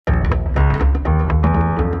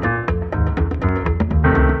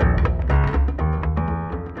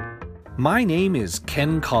My name is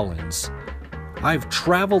Ken Collins. I've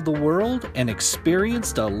traveled the world and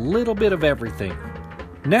experienced a little bit of everything.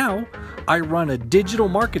 Now, I run a digital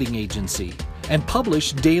marketing agency and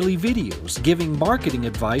publish daily videos giving marketing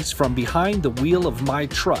advice from behind the wheel of my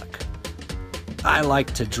truck. I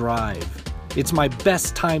like to drive. It's my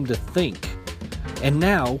best time to think. And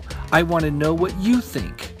now, I want to know what you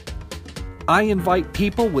think. I invite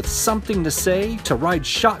people with something to say to ride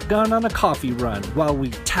shotgun on a coffee run while we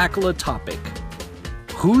tackle a topic.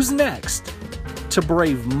 Who's next to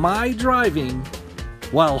brave my driving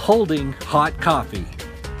while holding hot coffee?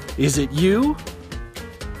 Is it you?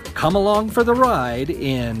 Come along for the ride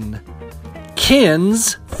in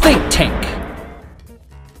Ken's Think Tank.